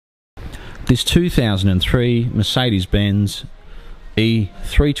This 2003 Mercedes-Benz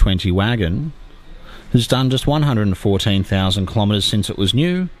E320 wagon has done just 114,000 kilometres since it was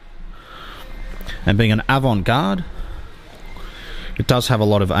new, and being an avant-garde, it does have a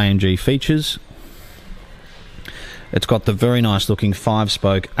lot of AMG features. It's got the very nice looking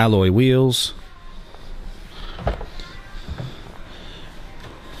 5-spoke alloy wheels,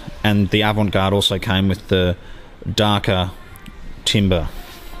 and the avant-garde also came with the darker timber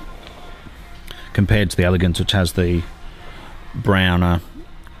compared to the Elegance, which has the brown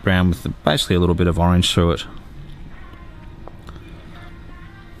with basically a little bit of orange through it.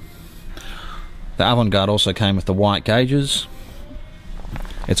 The avant-garde also came with the white gauges.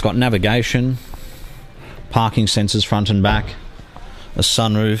 It's got navigation, parking sensors front and back, a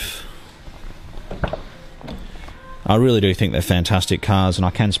sunroof. I really do think they're fantastic cars, and I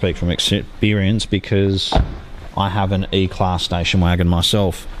can speak from experience because I have an E-Class station wagon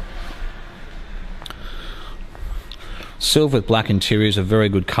myself. Silver with black interior is a very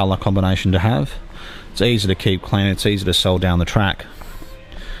good colour combination to have. It's easy to keep clean, it's easy to sell down the track.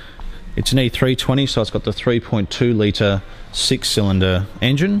 It's an E320, so it's got the 3.2 litre 6-cylinder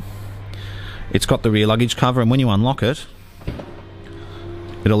engine. It's got the rear luggage cover, and when you unlock it,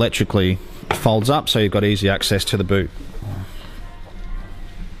 it electrically folds up, so you've got easy access to the boot.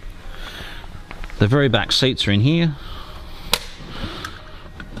 The very back seats are in here.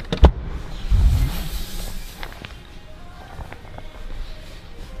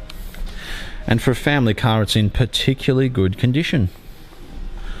 And for a family car, it's in particularly good condition.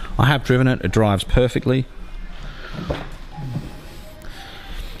 I have driven it, it drives perfectly.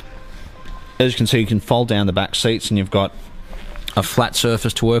 As you can see, you can fold down the back seats and you've got a flat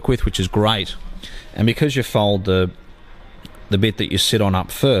surface to work with, which is great. And because you fold the bit that you sit on up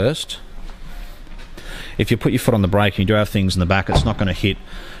first, if you put your foot on the brake and you do have things in the back, it's not going to hit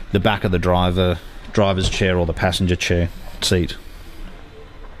the back of the driver's chair or the passenger chair seat.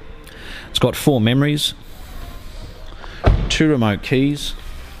 It's got 4 memories, 2 remote keys.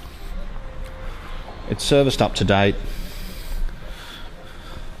 It's serviced up to date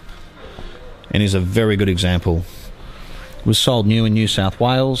and is a very good example. It was sold new in New South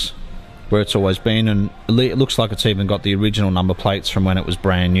Wales, where it's always been, and it looks like it's even got the original number plates from when it was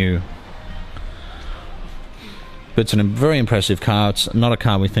brand new. But it's a very impressive car. It's not a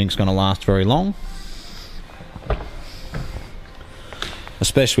car we think is going to last very long,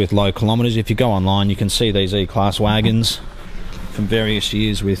 especially with low kilometres. If you go online, you can see these E-Class wagons from various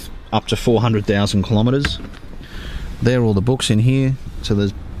years with up to 400,000 kilometres. There are all the books in here. So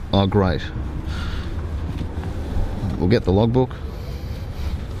there's, oh great, we'll get the logbook.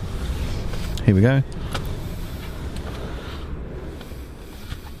 Here we go.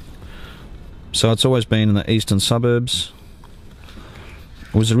 So it's always been in the eastern suburbs.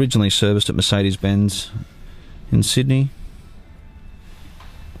 It was originally serviced at Mercedes-Benz in Sydney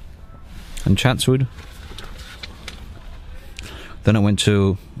and Chatswood. Then it went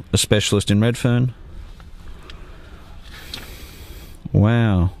to a specialist in Redfern.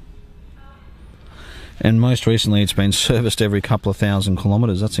 Wow. And most recently it's been serviced every couple of thousand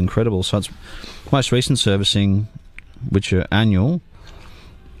kilometres. That's incredible. So its most recent servicing, which are annual,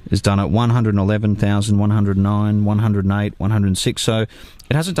 is done at 111,000, 109, 108, 106. So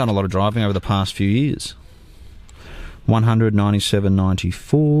it hasn't done a lot of driving over the past few years. 100, 97,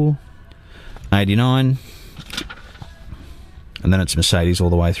 94, 89. And then it's Mercedes all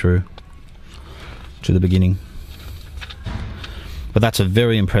the way through to the beginning. But that's a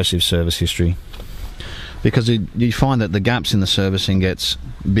very impressive service history, because you find that the gaps in the servicing gets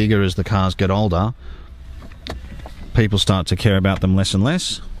bigger as the cars get older. People start to care about them less and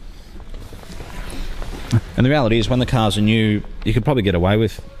less. And the reality is, when the cars are new, you could probably get away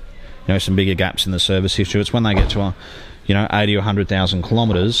with, you know, some bigger gaps in the service history. It's when they get to, 80 or 100,000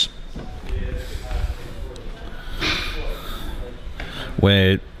 kilometres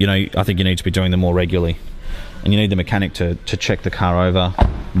where, I think you need to be doing them more regularly. And you need the mechanic to check the car over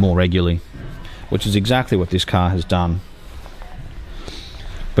more regularly, which is exactly what this car has done.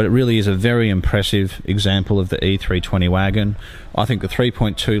 But it really is a very impressive example of the E320 wagon. I think the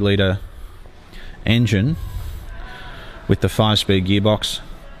 3.2 litre engine with the 5-speed gearbox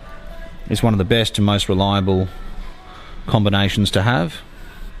is one of the best and most reliable combinations to have.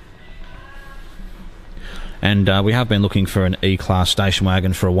 And we have been looking for an E-Class station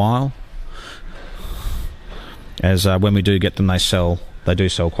wagon for a while, as when we do get them, they do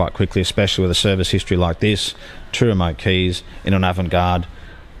sell quite quickly, especially with a service history like this, 2 remote keys in an avant-garde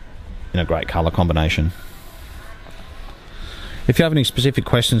in a great colour combination. If you have any specific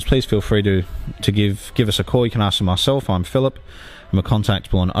questions, please feel free to give us a call. You can ask them myself. I'm Philip, and we're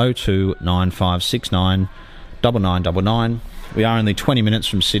contactable on 02 9569 9999. We are only 20 minutes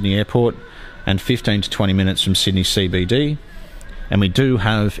from Sydney Airport and 15 to 20 minutes from Sydney CBD, and we do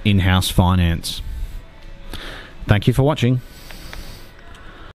have in-house finance. Thank you for watching.